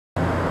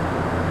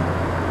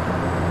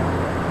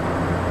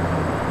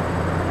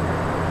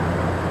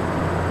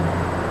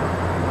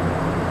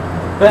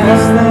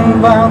best thing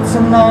about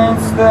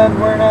tonight's that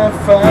we're not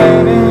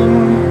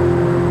fighting.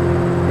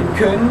 It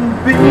couldn't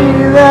be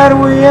that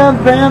we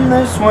have been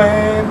this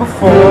way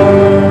before.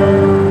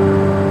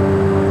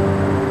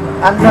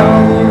 I know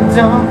you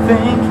don't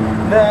think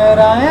that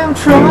I am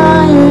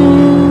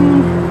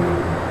trying.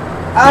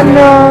 I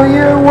know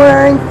you're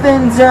wearing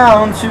thin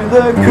down to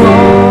the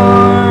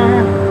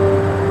core,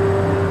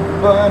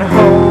 but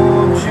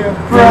hold your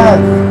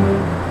breath,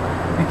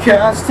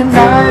 because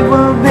tonight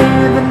will be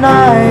the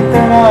night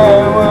that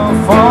I will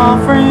fall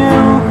for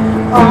you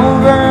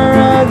over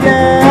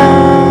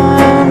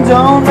again.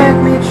 Don't make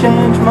me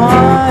change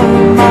my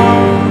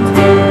mind,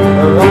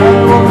 or I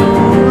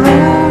won't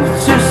live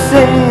to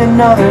see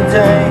another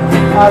day.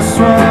 I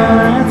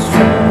swear it's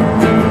true,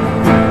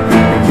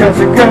 because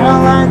a girl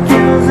like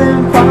you's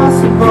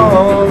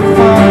impossible to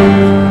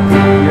find.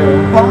 You're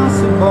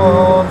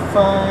impossible to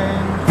find.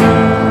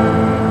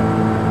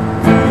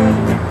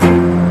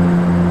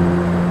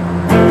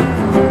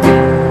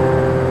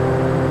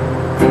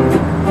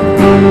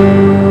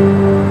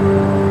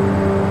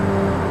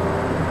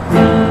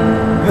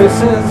 This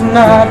is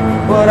not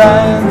what I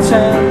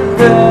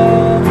intended.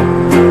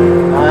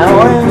 I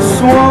always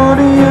swore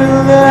to you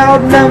that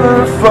I'd never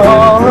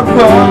fall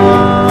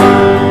apart,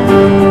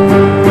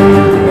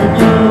 and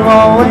you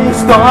always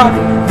thought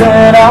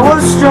that I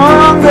was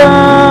stronger.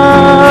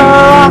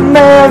 I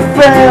may have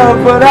failed,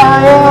 but I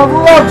have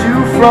loved you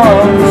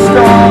from the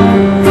start.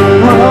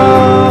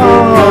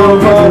 Oh,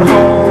 but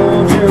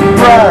hold your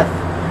breath,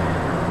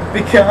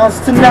 because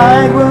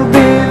tonight will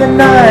be the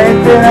night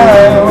that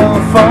I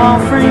will fall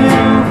for you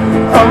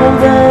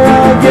over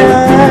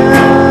again.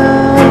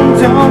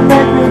 Don't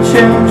make me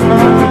change my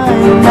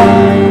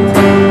mind,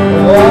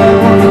 I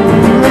won't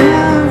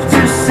live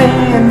to see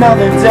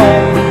another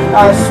day. I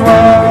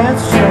swear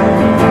it's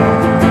true,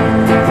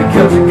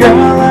 because a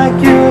girl like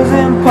you's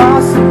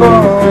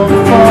impossible to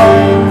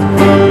find.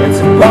 It's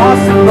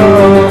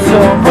impossible, so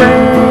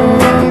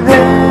breathe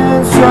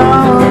in so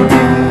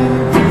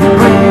deep,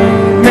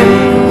 breathe me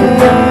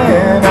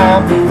in.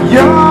 I'm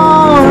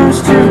yours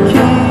to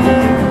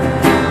keep,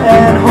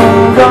 and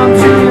hold on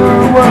to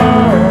your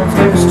words,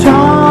 'cause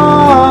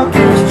talk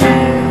is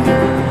cheap.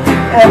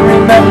 And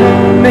remember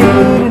me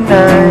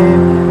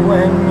tonight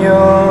when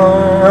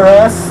you're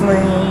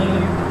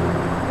asleep,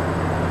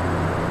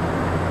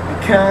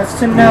 because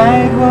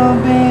tonight will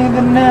be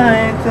the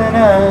night that I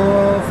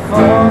will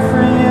fall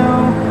for you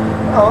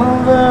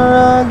over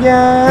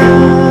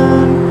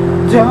again.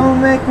 Don't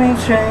make me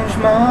change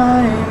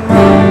my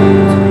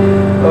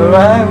mind, or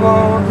I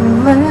won't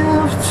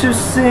live to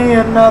see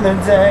another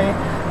day.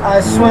 I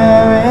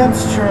swear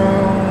it's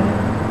true,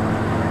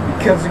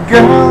 because a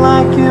girl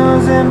like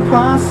you's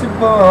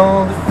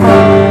impossible to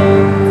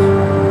find.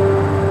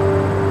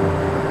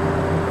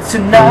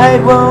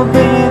 Tonight will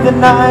be the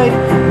night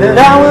that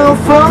I will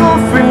fall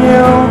for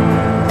you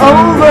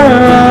over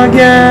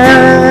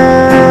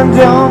again.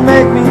 Don't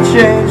make me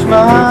change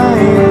my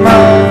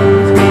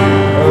mind,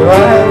 or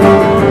I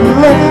won't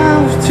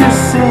live to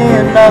see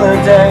another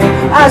day.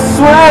 I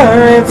swear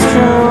it's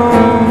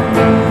true,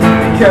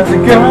 because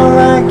a girl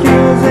like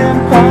you's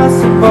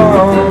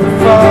impossible to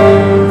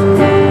find.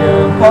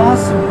 You're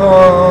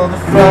impossible to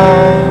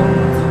find.